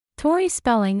Tori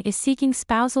Spelling is seeking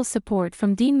spousal support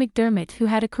from Dean McDermott, who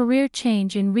had a career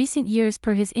change in recent years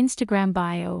per his Instagram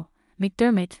bio.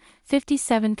 McDermott,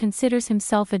 57, considers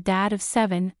himself a dad of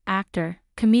 7, actor,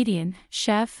 comedian,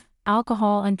 chef,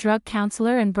 alcohol and drug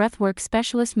counselor and breathwork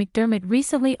specialist. McDermott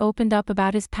recently opened up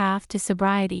about his path to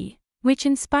sobriety, which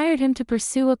inspired him to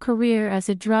pursue a career as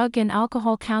a drug and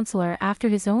alcohol counselor after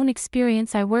his own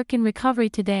experience. "I work in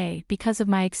recovery today because of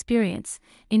my experience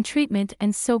in treatment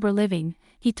and sober living,"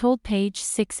 he told Page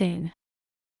 6 in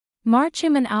March.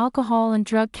 "I'm an alcohol and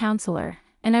drug counselor,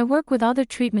 and I work with other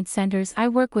treatment centers. I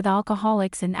work with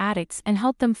alcoholics and addicts and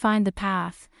help them find the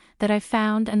path that I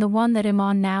found and the one that I'm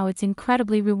on now. It's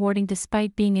incredibly rewarding."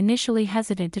 Despite being initially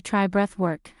hesitant to try breath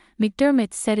work,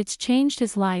 McDermott said it's changed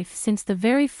his life since the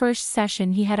very first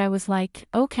session he had. "I was like,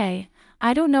 okay,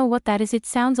 I don't know what that is. It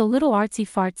sounds a little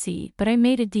artsy-fartsy, but I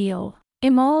made a deal.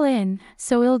 I'm all in,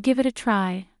 so I'll give it a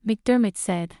try," McDermott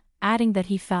said, adding that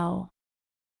he fell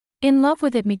in love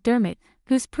with it. McDermott,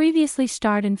 who's previously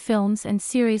starred in films and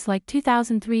series like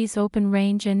 2003's Open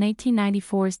Range and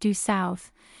 1994's Due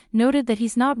South, noted that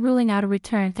he's not ruling out a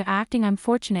return to acting. "I'm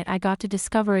fortunate I got to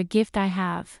discover a gift I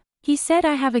have." He said,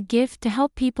 "I have a gift to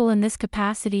help people in this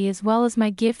capacity as well as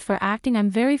my gift for acting. I'm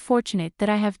very fortunate that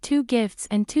I have two gifts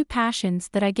and two passions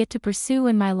that I get to pursue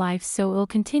in my life, so I'll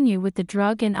continue with the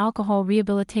drug and alcohol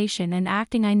rehabilitation and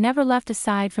acting I never left."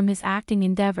 Aside from his acting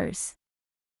endeavors,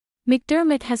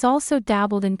 McDermott has also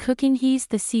dabbled in cooking. He's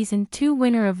the Season 2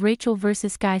 winner of Rachel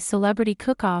vs. Guy Celebrity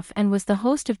Cook-Off and was the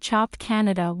host of Chopped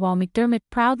Canada. While McDermott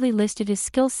proudly listed his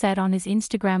skill set on his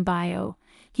Instagram bio,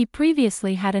 he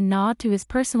previously had a nod to his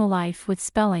personal life with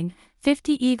Spelling.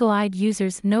 50 eagle-eyed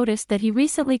users noticed that he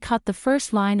recently cut the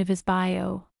first line of his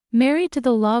bio. "Married to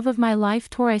the love of my life,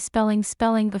 Tori Spelling."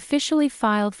 Spelling officially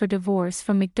filed for divorce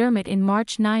from McDermott in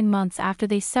March, 9 months after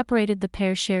they separated. The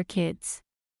pair share kids: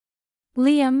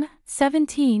 Liam,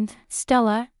 17,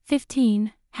 Stella,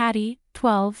 15, Hattie,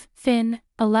 12, Finn,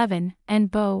 11, and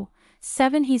Beau,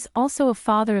 7. He's also a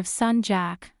father of son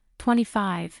Jack,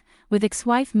 25, with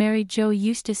ex-wife Mary Jo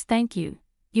Eustace. Thank you.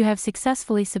 You have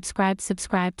successfully subscribed.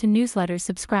 Subscribe to newsletter.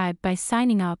 Subscribe by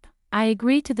signing up. I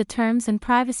agree to the terms and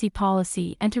privacy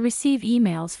policy and to receive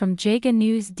emails from Jaga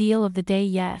News. Deal of the day: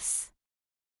 yes.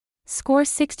 Score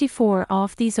 64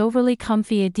 off these overly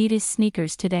comfy Adidas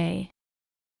sneakers today.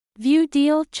 View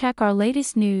deal. Check our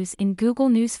latest news in Google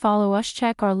News. Follow us.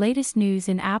 Check our latest news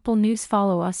in Apple News.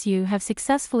 Follow us. You have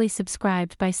successfully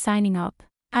subscribed by signing up.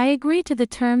 I agree to the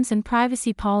terms and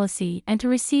privacy policy and to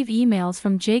receive emails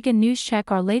from Jaga News.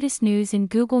 Check our latest news in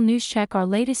Google News. Check our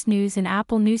latest news in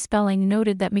Apple News. Spelling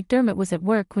noted that McDermott was at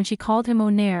work when she called him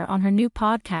on air on her new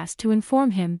podcast to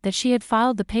inform him that she had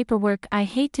filed the paperwork. "I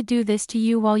hate to do this to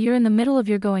you while you're in the middle of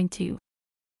your going to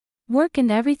work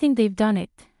and everything. They've done it,"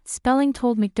 Spelling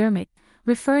told McDermott,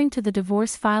 referring to the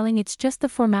divorce filing. "It's just the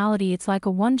formality. It's like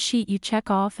a one sheet you check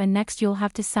off and next you'll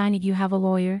have to sign it. You have a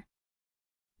lawyer?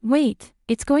 Wait,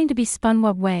 it's going to be spun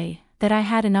what way? That I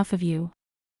had enough of you."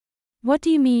 "What do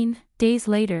you mean?" Days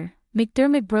later,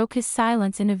 McDermott broke his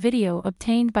silence in a video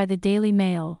obtained by the Daily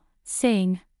Mail,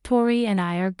 saying, "Tori and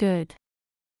I are good.